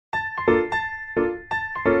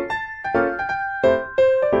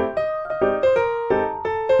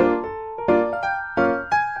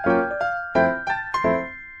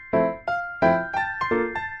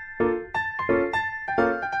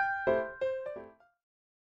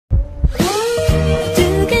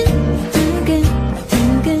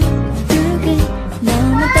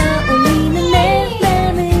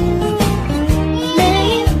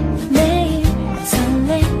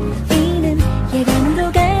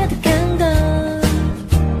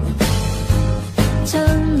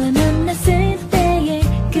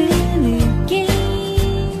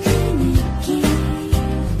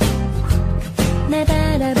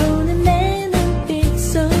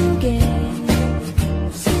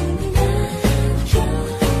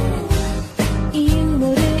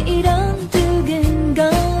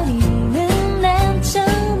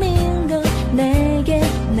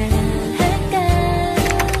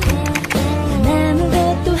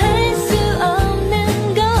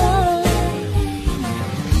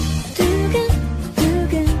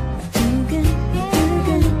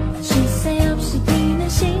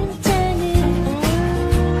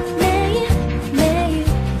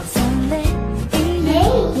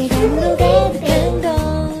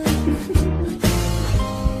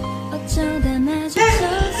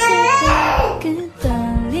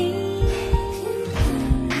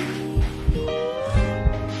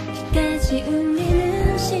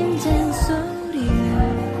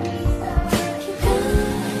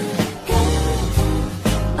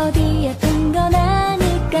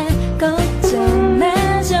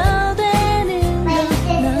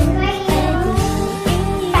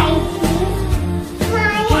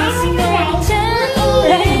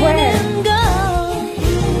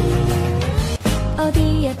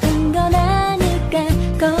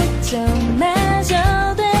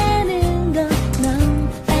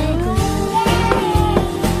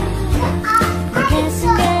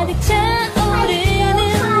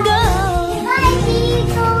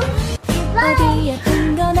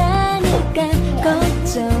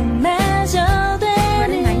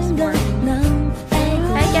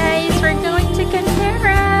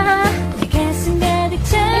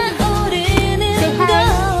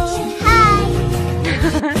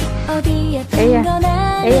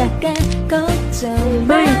Aeya.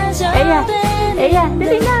 Boy, Aeya. Aeya,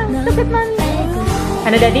 dali na. Look at mommy.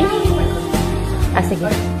 Ano, daddy? Ah, sige.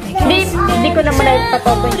 Hindi ko na muna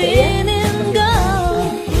ipatotoy sa Aeya.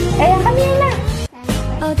 Aeya, kami na.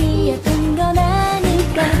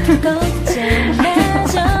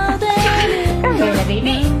 Kami na,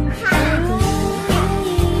 baby.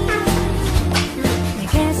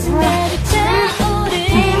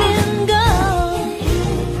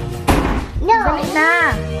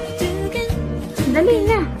 Dali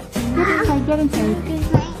na. Get inside.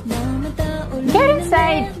 Get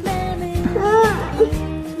inside.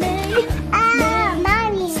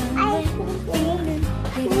 Mommy,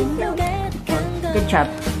 Good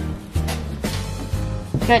job.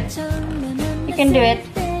 Good. You can do it.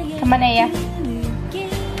 Come on, Aeya.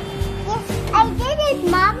 Yes, I did it,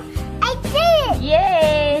 Mom. I did it.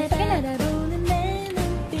 Yay!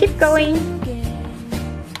 Keep going.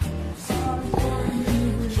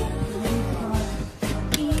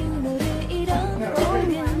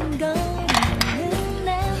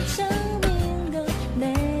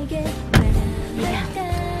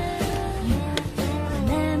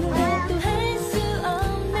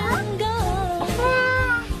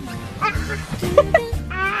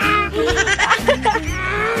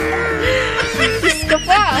 Gusto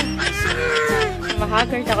pa!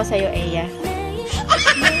 Mahagard ako sa'yo, Aeya.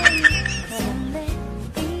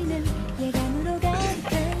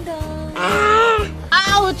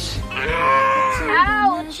 Ouch!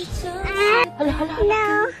 Ouch! Hala, hala, hala.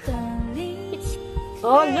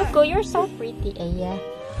 Oh, look, oh, you're so pretty, Aeya.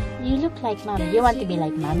 You look like mommy. You want to be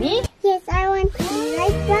like mommy? Yes, I want to be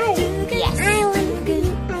like mommy. Yes. I want to be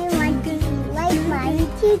like mommy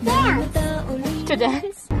to dance. To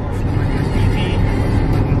dance?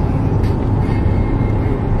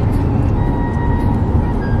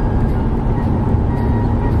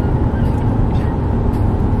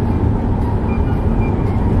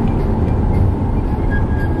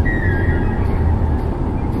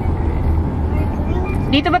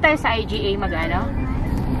 Dito ba tayo sa IGA mag-ano?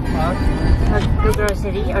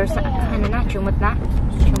 Mag-grocery? Or sa, ano na? Chumot na?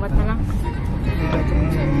 Chumot na lang.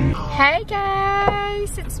 Hi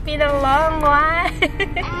guys! It's been a long while!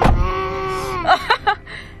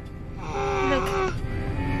 Look.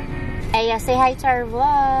 Aeya, say hi to our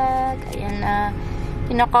vlog! Ayan na.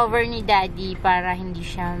 Kino-cover ni Daddy para hindi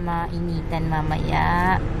siya mainitan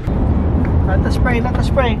mamaya. Let us pray, let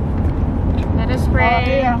us pray. Let us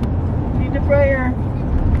pray. Need the prayer.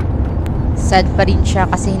 Sad pa rin siya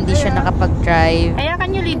kasi hindi siya nakapag-drive. Aeya, can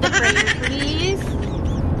you lead the prayer, please?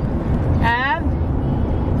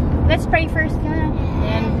 Let's pray first.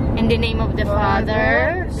 And in the name of the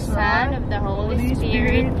Father, Son, of the Holy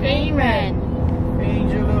Spirit. Amen.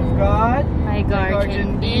 Angel of God, My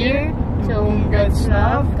guardian dear, to whom God's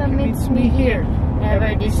love commits me here.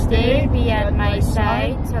 Ever this day be at my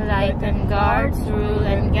side, to light and guard, rule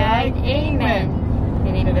and guide. Amen.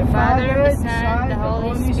 In the name of the Father, the Son, the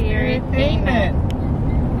Holy Spirit. Amen.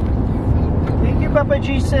 Thank you, Papa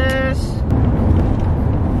Jesus.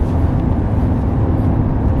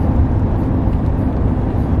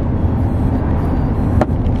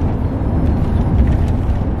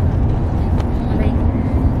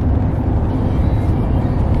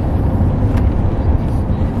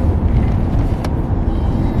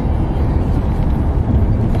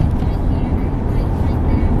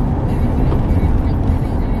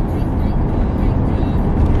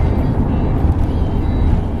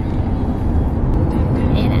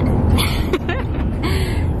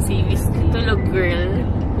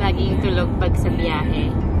 Pag sa biyahe.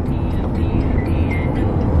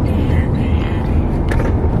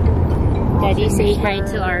 Daddy, say hi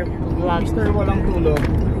to our vlog. Mr. Walang Tulog.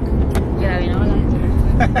 Grabe na walang tulog.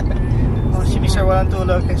 Oh, si Mr. Walang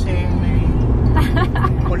Tulog kasi may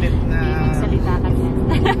kulit na salita ka niya.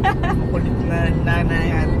 kulit na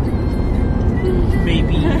nanay at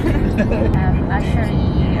baby.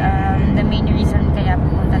 Actually, the main reason kaya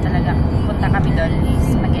pupunta kami doon is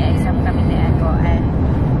mag-e-exam kami ni Echo and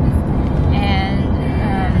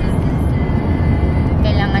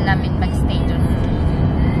kailangan namin mag-stay doon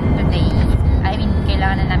today. I mean,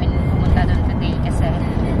 kailangan na namin pumunta doon today kasi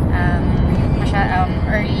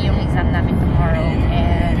early yung exam namin tomorrow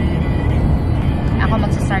and ako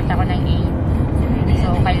magsastart ako ng 8.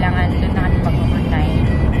 So, kailangan doon na kami mag-overnight.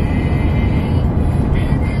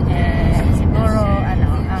 And siguro,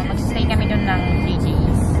 mag-stay kami doon ng 3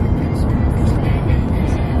 days.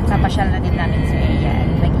 Papasyal na din namin sa Aeya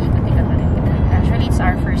and nag-ikot-ikot ulit. Actually, it's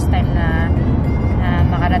our first time na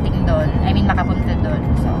makarating doon. I mean, makapunta doon.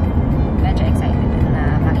 So, medyo excited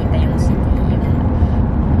na makita yung city.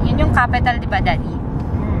 Yun yung capital, di ba, Daddy?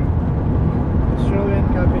 It's really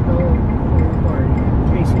Capital Territory.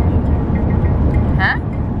 ACT. Huh?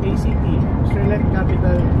 ACT. Australian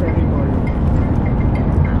Capital Territory.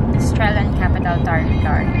 Australian Capital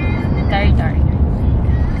Territory.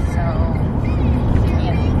 So,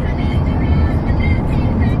 yun.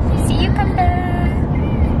 See you, Canberra!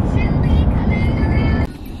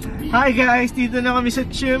 Hi guys! Dito na kami sa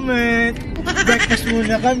Chimut. Breakfast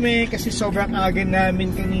muna kami kasi sobrang aga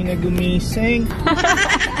namin kanina gumising.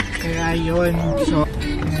 Kaya yun. So,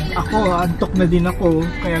 ako, antok na din ako.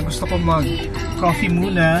 Kaya gusto ko mag-coffee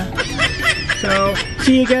muna. So,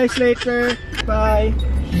 see you guys later. Bye!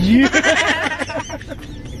 Yeah!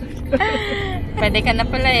 Pwede ka na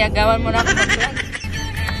pala, agawan mo na ako mag-vlog.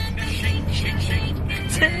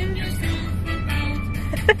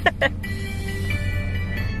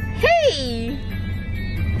 Hey!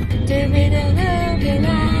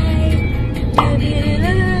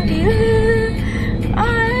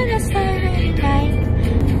 On a starry night.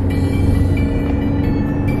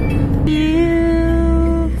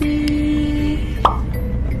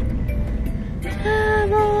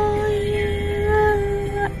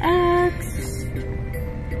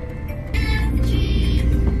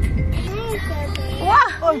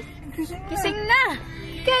 Wow! Gising na!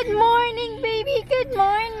 Good morning, baby! Good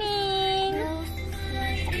morning!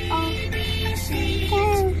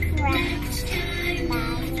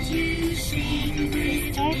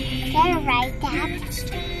 They're right, Dad.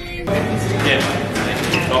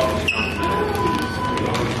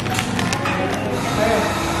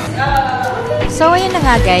 So, ayun na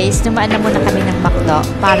nga guys, dumaan na muna kami ng McDo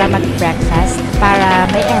para mag-breakfast, para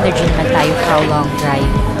may energy naman tayo for a long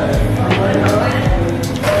drive.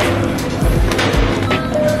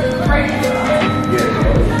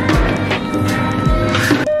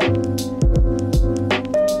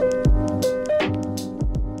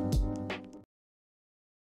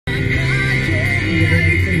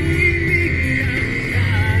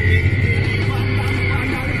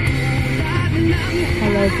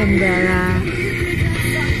 Hello, Canberra.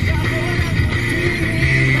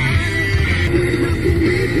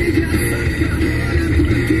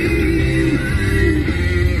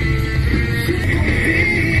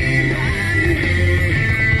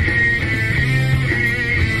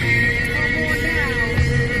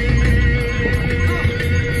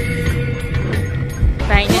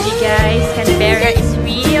 Finally guys, Canberra is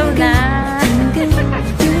real na.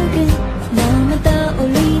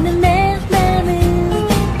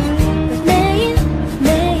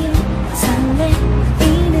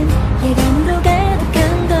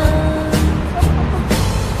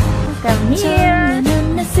 Come here.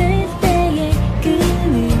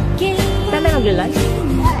 Saan tayo mag-lunch?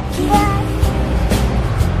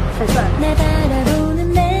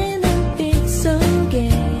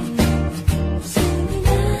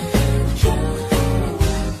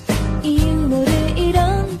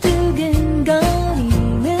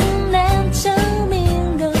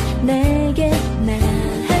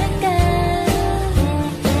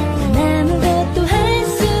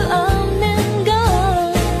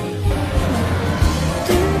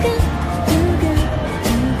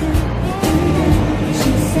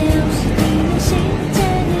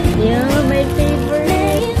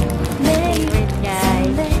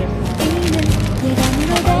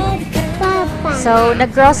 So,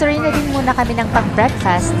 nag-grocery na din muna kami ng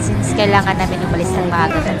pang-breakfast since kailangan namin umalis ng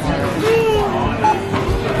maaga sa mall.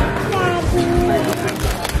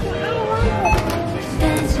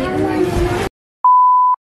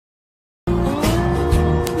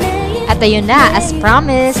 At ayun na, as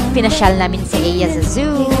promised, pinasyal namin si Aeya sa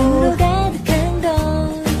zoo.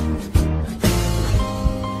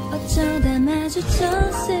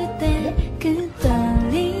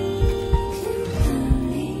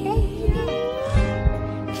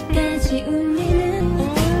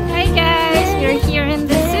 Hi guys, we're here in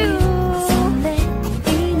the zoo.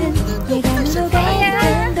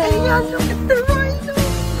 Aeya, look at the rhino.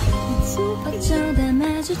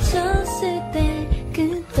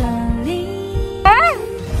 Ah!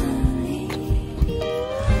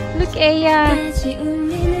 Look, Aeya.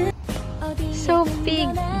 So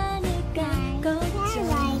big.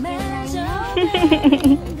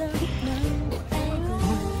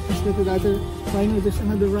 Let's go to the other rhino. There's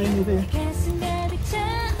another rhino there.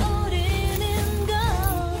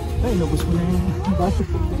 Ay, nabos ko na yung baso.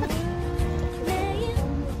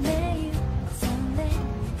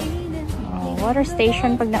 Oh, water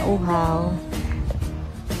station pag nauhaw.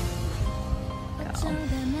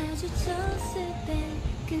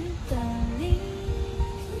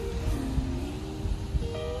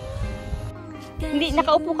 Hindi,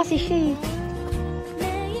 nakaupo kasi siya eh.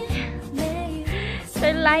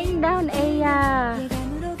 They're lying down, Aeya.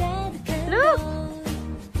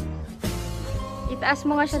 Taas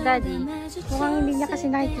mo nga siya, Daddy. Mukhang hindi niya kasi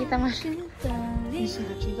nakikita masyadong. You see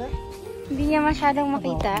the cheetah? Hindi niya masyadong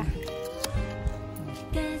makita.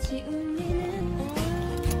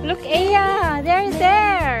 Look, Aeya! They're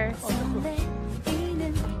there!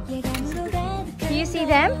 Do you see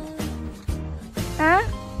them? Huh?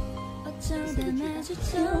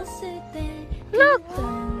 Look!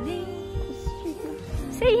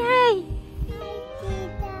 Say hi!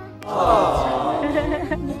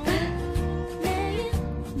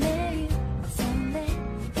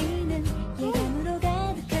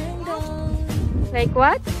 Like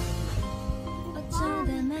what?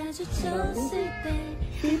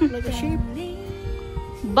 Like a sheep.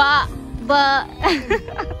 Ba. Oh,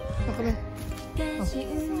 come in. Oh,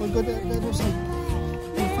 we'll go to the other side.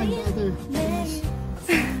 We'll find the other animals.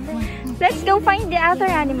 Let's go find the other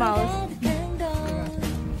animals.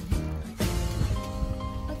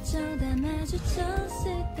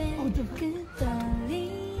 Oh,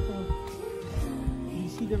 you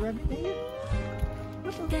see the rabbit there?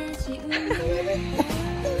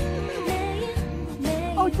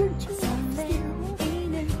 Oh, they're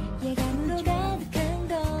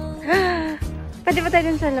Pwede ba tayo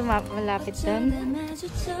dun sa malapit dun?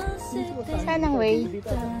 Saan ang way?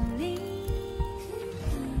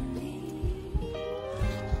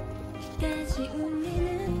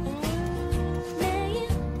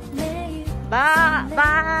 Ba!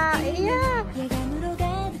 Aeya!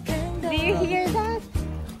 Do you hear that?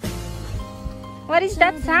 What is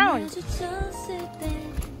that sound?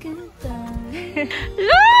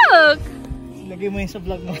 Look! Lagay mo yun sa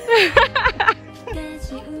vlog mo.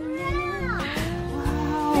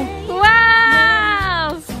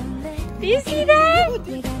 Wow! Do you see that?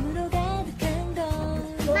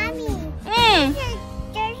 Mommy,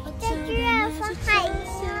 there's the giraffe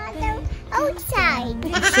hiding outside.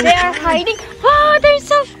 They are hiding. Oh, they're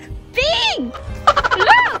so big!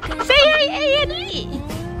 Look! Say hi, Aeya!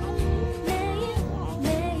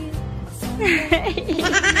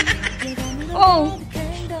 Oh,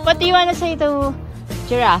 what do you want to say to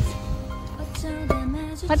giraffe?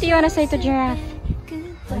 What do you want to say to giraffe?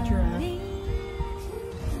 Hi, giraffe.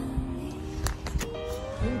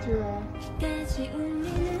 Hey, giraffe.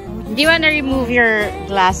 Do you want to remove your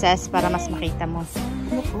glasses para mas makita mo?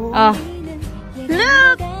 Oh.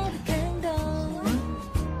 Look!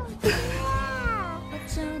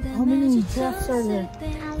 How many giraffes are there?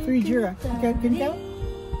 3 giraffes. Can you count?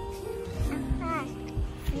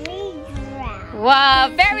 Wow,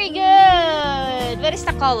 very good! What is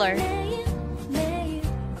the color?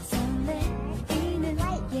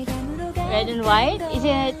 Red and white? Is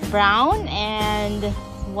it brown and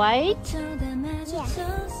white?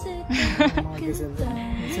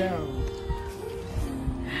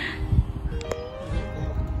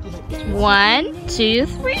 One, two,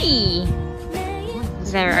 three.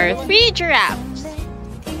 There are 3 giraffes.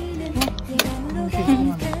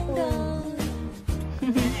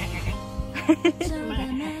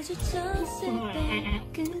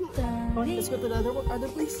 Let's go to the other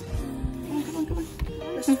place. Come on.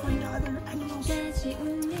 Let's find the other animals.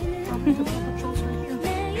 Probably the paw patrols right here.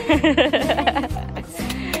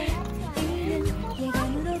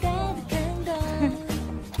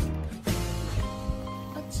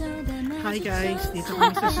 Hi guys, dito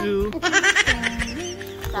kami sa zoo.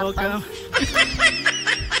 Welcome.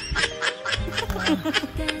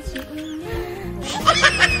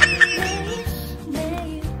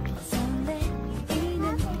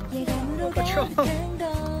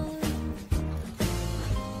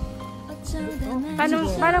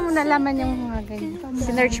 Paano mo nalaman yung mga ganyan?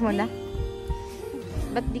 Sinearch mo na?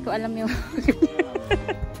 Ba't di ko alam yung wow.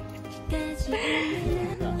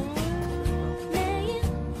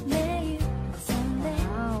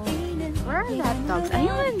 Where are that dogs?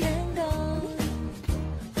 Ayun!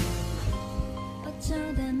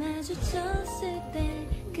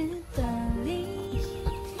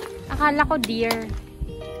 Akala ko deer.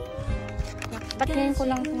 Ba't ngayon ko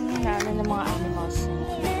lang nalaman ng mga animals?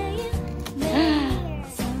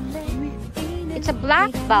 It's a black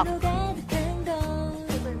buck.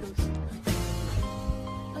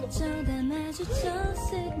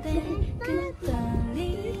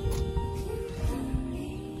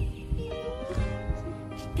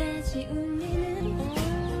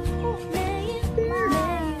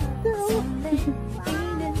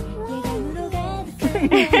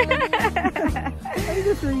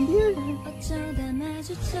 Are you right here?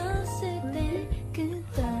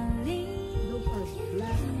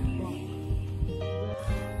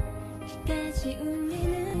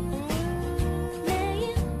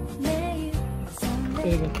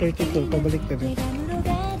 Okay, 32. Pabalik ka rin.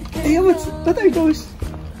 Aeya, what are those?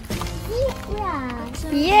 Zebra.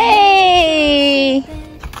 Yay!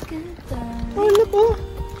 Oh, look, oh.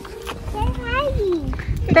 They're hiding.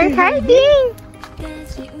 They're hiding!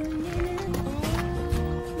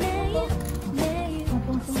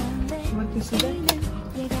 Want to see that?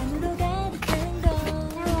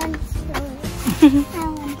 I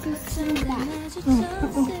want to see that.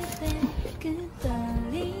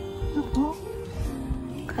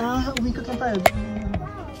 Ah, umikot lang tayo.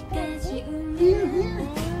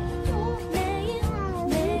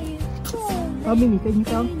 How many? Can you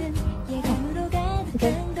count?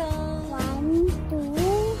 Okay. 1,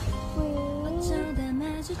 2,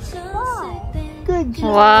 3, 4. Good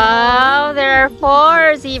job. Wow, there are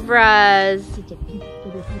 4 zebras.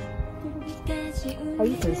 Are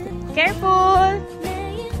you thirsty? Careful!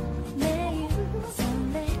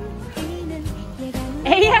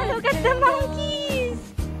 Aeya, look at the monkeys!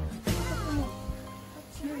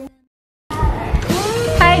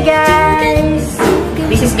 Hi guys!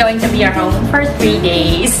 This is going to be our home for 3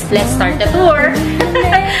 days. Let's start the tour!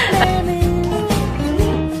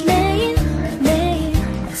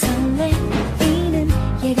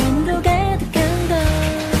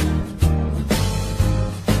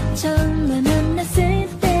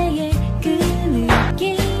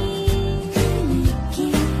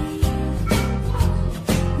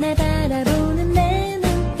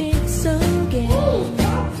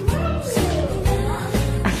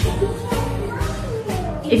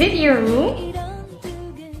 Is it your room?